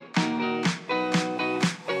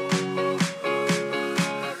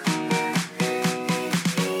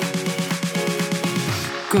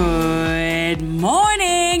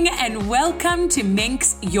Welcome to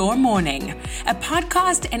Minx Your Morning, a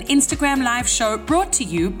podcast and Instagram live show brought to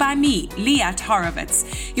you by me, Liat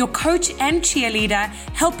Horowitz, your coach and cheerleader,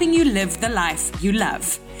 helping you live the life you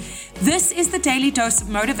love. This is the daily dose of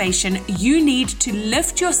motivation you need to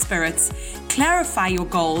lift your spirits, clarify your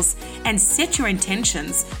goals, and set your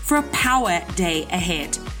intentions for a power day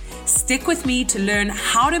ahead. Stick with me to learn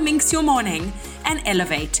how to minx your morning and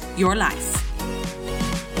elevate your life.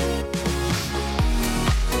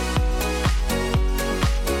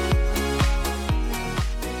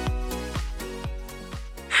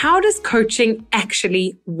 How does coaching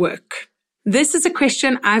actually work? This is a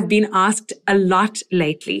question I've been asked a lot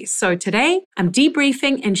lately. So today I'm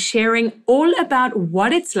debriefing and sharing all about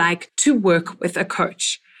what it's like to work with a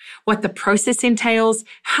coach, what the process entails,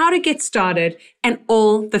 how to get started, and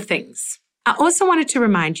all the things. I also wanted to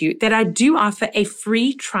remind you that I do offer a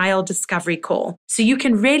free trial discovery call, so you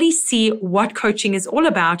can really see what coaching is all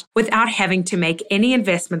about without having to make any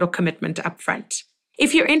investment or commitment upfront.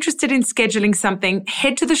 If you're interested in scheduling something,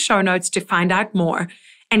 head to the show notes to find out more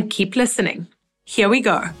and keep listening. Here we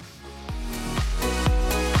go.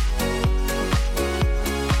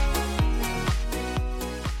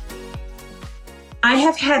 I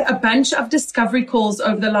have had a bunch of discovery calls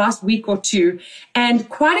over the last week or two, and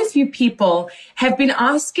quite a few people have been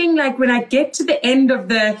asking, like, when I get to the end of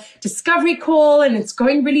the discovery call and it's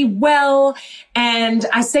going really well, and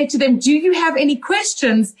I say to them, do you have any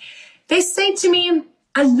questions? They say to me,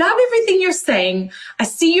 I love everything you're saying. I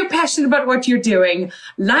see you're passionate about what you're doing,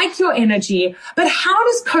 like your energy, but how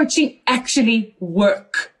does coaching actually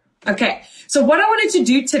work? Okay, so what I wanted to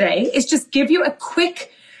do today is just give you a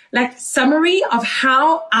quick summary of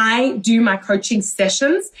how I do my coaching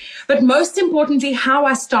sessions, but most importantly, how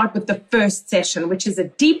I start with the first session, which is a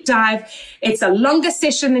deep dive. It's a longer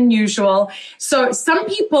session than usual. So some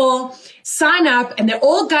people sign up and they're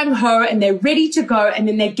all gung-ho and they're ready to go, and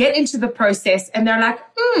then they get into the process and they're like,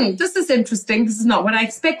 this is interesting. This is not what I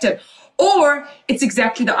expected. Or it's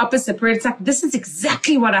exactly the opposite, where it's like, this is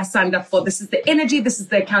exactly what I signed up for. This is the energy. This is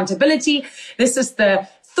the accountability. This is the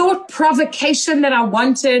thought provocation that I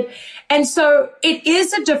wanted. And so it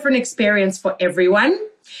is a different experience for everyone.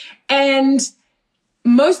 And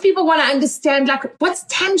most people want to understand, what's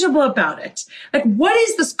tangible about it? What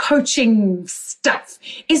is this coaching stuff?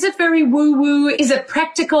 Is it very woo-woo? Is it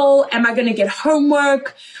practical? Am I going to get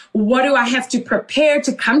homework? What do I have to prepare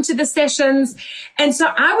to come to the sessions? And so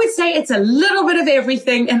I would say it's a little bit of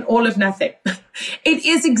everything and all of nothing. It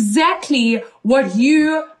is exactly what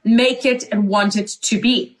you make it and want it to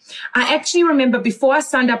be. I actually remember before I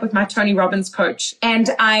signed up with my Tony Robbins coach, and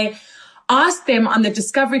I asked them on the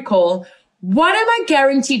discovery call, what am I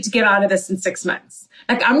guaranteed to get out of this in 6 months?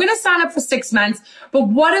 I'm going to sign up for 6 months, but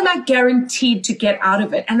what am I guaranteed to get out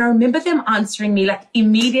of it? And I remember them answering me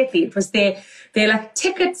immediately. It was their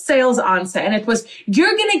ticket sales answer. And it was,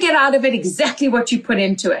 you're going to get out of it exactly what you put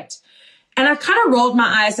into it. And I kind of rolled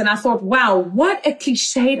my eyes and I thought, wow, what a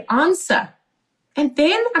cliched answer. And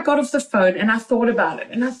then I got off the phone and I thought about it.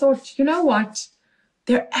 And I thought, you know what?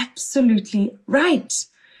 They're absolutely right.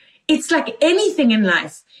 It's like anything in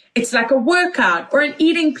life. It's like a workout or an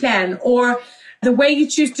eating plan or the way you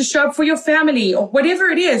choose to show up for your family or whatever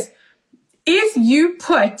it is. If you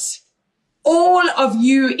put all of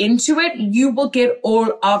you into it, you will get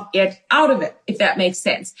all of it out of it, if that makes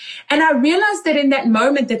sense. And I realized that in that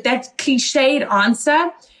moment that cliched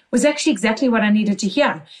answer was actually exactly what I needed to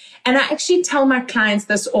hear. And I actually tell my clients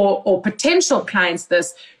this or potential clients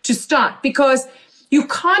this to start, because you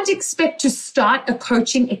can't expect to start a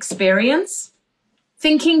coaching experience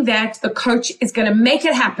thinking that the coach is going to make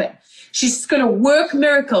it happen. She's just going to work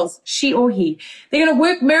miracles, she or he. They're going to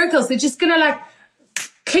work miracles. They're just going to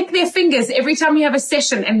click their fingers every time you have a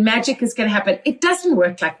session and magic is going to happen. It doesn't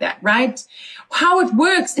work like that, right? How it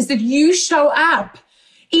works is that you show up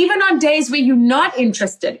even on days where you're not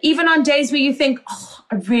interested, even on days where you think,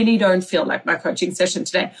 I really don't feel like my coaching session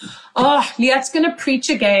today. Liat's going to preach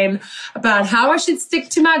again about how I should stick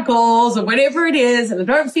to my goals or whatever it is, and I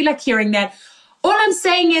don't feel like hearing that. All I'm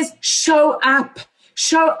saying is show up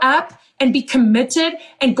and be committed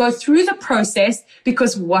and go through the process,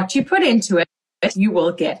 because what you put into it, you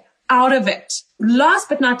will get out of it. Last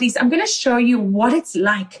but not least, I'm going to show you what it's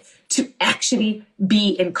like to actually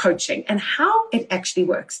be in coaching and how it actually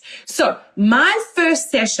works. So my first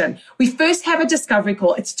session, we first have a discovery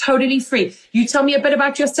call. It's totally free. You tell me a bit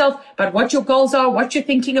about yourself, about what your goals are, what you're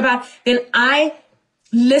thinking about. Then I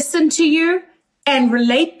listen to you and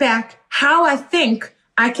relate back how I think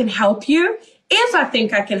I can help you, if I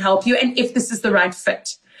think I can help you, and if this is the right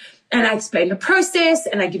fit. And I explain the process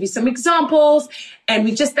and I give you some examples and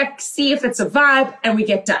we just see if it's a vibe and we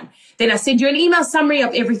get done. Then I send you an email summary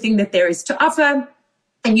of everything that there is to offer.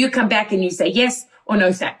 And you come back and you say yes or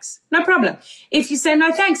no thanks. No problem. If you say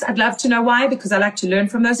no thanks, I'd love to know why, because I like to learn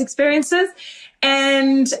from those experiences.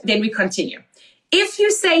 And then we continue. If you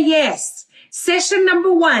say yes, session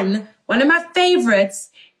number one of my favorites,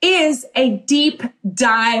 is a deep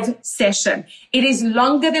dive session. It is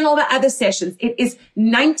longer than all the other sessions. It is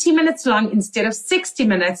 90 minutes long instead of 60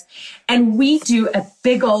 minutes. And we do a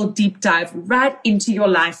big old deep dive right into your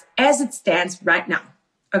life as it stands right now.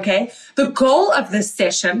 Okay. The goal of this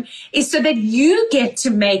session is so that you get to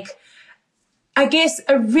make, I guess,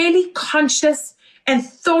 a really conscious and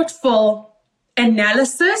thoughtful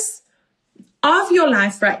analysis of your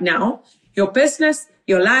life right now, your business,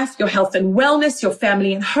 your life, your health and wellness, your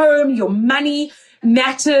family and home, your money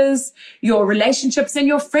matters, your relationships and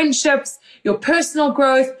your friendships, your personal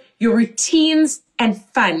growth, your routines and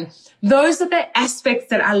fun. Those are the aspects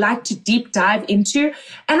that I like to deep dive into.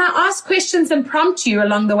 And I ask questions and prompt you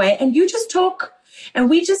along the way. And you just talk and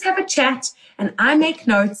we just have a chat and I make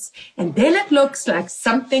notes. And then it looks like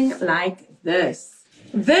something like this.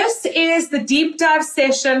 This is the deep dive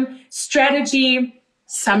session strategy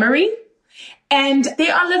summary. And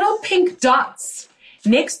there are little pink dots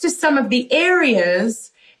next to some of the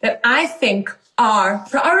areas that I think are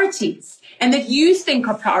priorities and that you think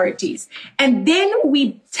are priorities. And then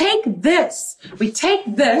we take this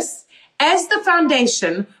as the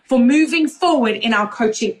foundation for moving forward in our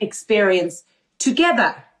coaching experience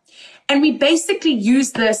together. And we basically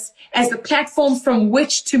use this as the platform from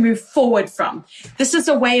which to move forward from. This is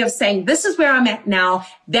a way of saying, this is where I'm at now.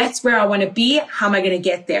 That's where I want to be. How am I going to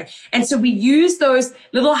get there? And so we use those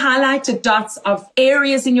little highlighted dots of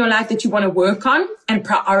areas in your life that you want to work on and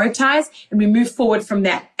prioritize, and we move forward from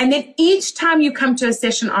that. And then each time you come to a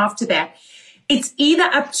session after that, it's either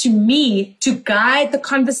up to me to guide the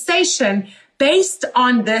conversation based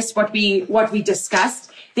on this, what we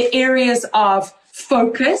discussed, the areas of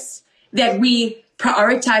focus that we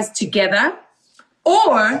prioritize together,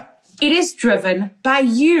 or it is driven by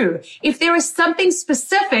you. If there is something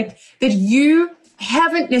specific that you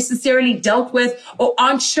haven't necessarily dealt with or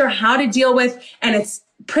aren't sure how to deal with, and it's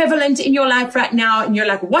prevalent in your life right now, and you're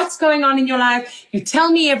like, what's going on in your life? You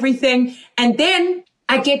tell me everything. And then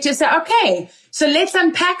I get to say, okay, so let's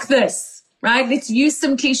unpack this, right? Let's use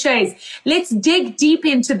some cliches. Let's dig deep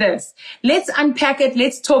into this. Let's unpack it.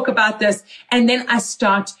 Let's talk about this. And then I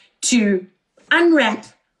start to unwrap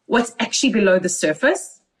what's actually below the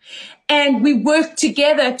surface. And we work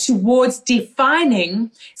together towards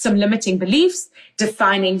defining some limiting beliefs,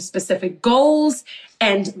 defining specific goals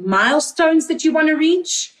and milestones that you want to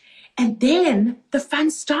reach. And then the fun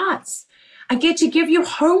starts. I get to give you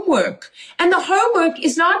homework. And the homework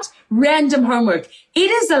is not random homework. It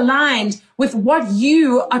is aligned with what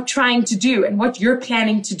you are trying to do and what you're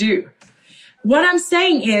planning to do. What I'm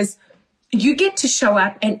saying is, you get to show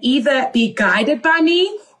up and either be guided by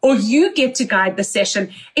me or you get to guide the session.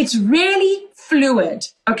 It's really fluid,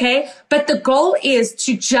 okay? But the goal is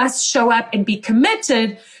to just show up and be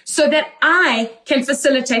committed so that I can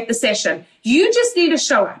facilitate the session. You just need to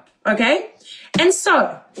show up, okay? And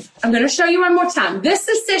so I'm going to show you one more time. This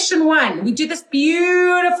is session one. We do this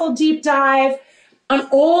beautiful deep dive on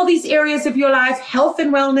all these areas of your life: health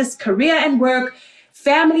and wellness, career and work,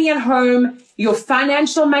 family and home, your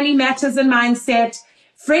financial money matters and mindset,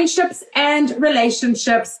 friendships and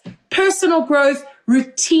relationships, personal growth,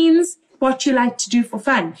 routines, what you like to do for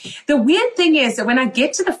fun. The weird thing is that when I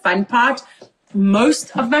get to the fun part,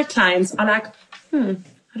 most of my clients are like,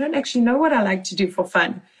 I don't actually know what I like to do for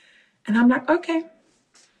fun. And I'm like, okay,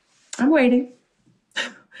 I'm waiting.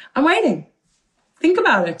 I'm waiting. Think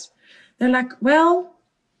about it. They're like, well,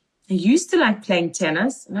 I used to like playing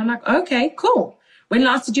tennis. And I'm like, okay, cool. When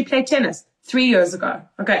last did you play tennis? 3 years ago.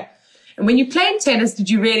 Okay. And when you played tennis, did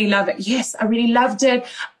you really love it? Yes, I really loved it.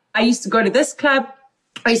 I used to go to this club.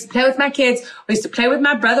 I used to play with my kids. I used to play with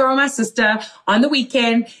my brother or my sister on the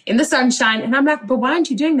weekend in the sunshine. And I'm like, but why aren't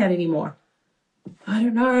you doing that anymore? I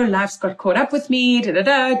don't know. Life's got caught up with me.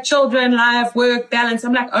 Children, life, work, balance.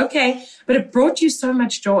 I'm like, okay, but it brought you so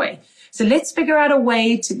much joy. So let's figure out a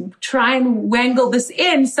way to try and wangle this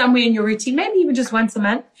in somewhere in your routine, maybe even just once a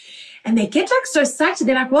month. And they get like so excited.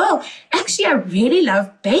 They're like, well, actually, I really love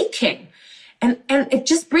baking. And it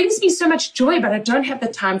just brings me so much joy, but I don't have the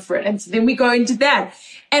time for it. And so then we go into that.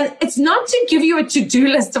 And it's not to give you a to-do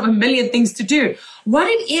list of a million things to do. What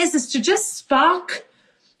it is to just spark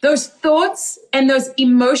those thoughts and those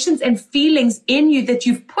emotions and feelings in you that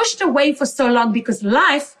you've pushed away for so long because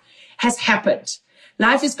life has happened.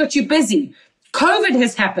 Life has got you busy. COVID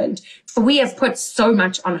has happened. We have put so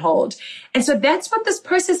much on hold. And so that's what this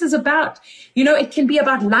process is about. You know, it can be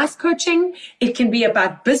about life coaching. It can be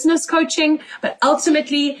about business coaching. But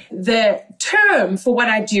ultimately, the term for what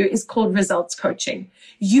I do is called results coaching.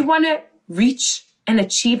 You want to reach and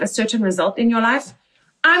achieve a certain result in your life?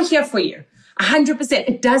 I'm here for you. 100%.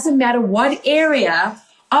 It doesn't matter what area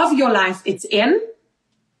of your life it's in.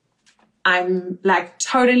 I'm like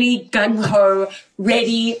totally gung-ho,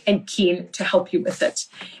 ready and keen to help you with it.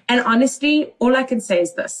 And honestly, all I can say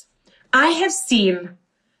is this. I have seen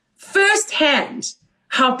firsthand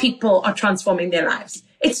how people are transforming their lives.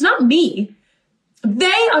 It's not me.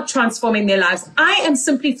 They are transforming their lives. I am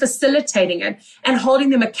simply facilitating it and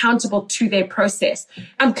holding them accountable to their process.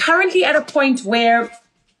 I'm currently at a point where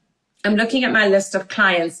I'm looking at my list of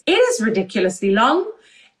clients. It is ridiculously long.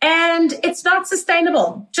 And it's not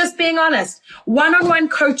sustainable, just being honest. One-on-one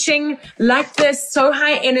coaching like this, so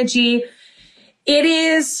high energy, it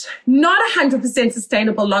is not 100%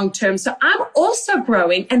 sustainable long-term. So I'm also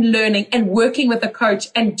growing and learning and working with a coach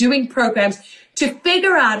and doing programs to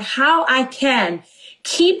figure out how I can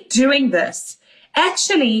keep doing this,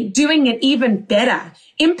 actually doing it even better,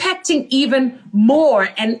 impacting even more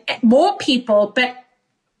and more people, but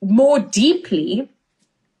more deeply,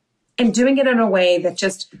 and doing it in a way that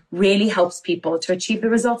just really helps people to achieve the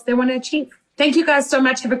results they want to achieve. Thank you guys so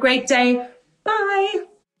much. Have a great day. Bye.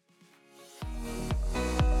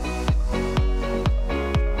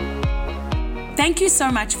 Thank you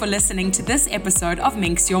so much for listening to this episode of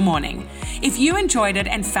Minx Your Morning. If you enjoyed it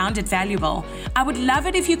and found it valuable, I would love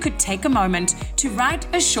it if you could take a moment to write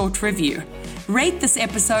a short review. Rate this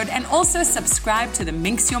episode and also subscribe to the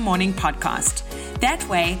Minx Your Morning podcast. That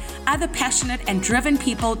way, other passionate and driven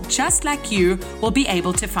people just like you will be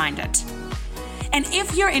able to find it. And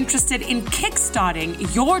if you're interested in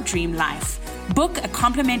kickstarting your dream life, book a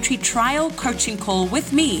complimentary trial coaching call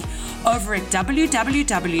with me over at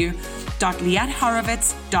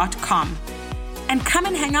www.liathorowitz.com. And come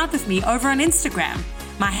and hang out with me over on Instagram.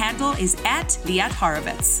 My handle is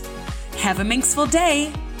 @LiatHorowitz. Have a Minxful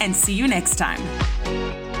day and see you next time.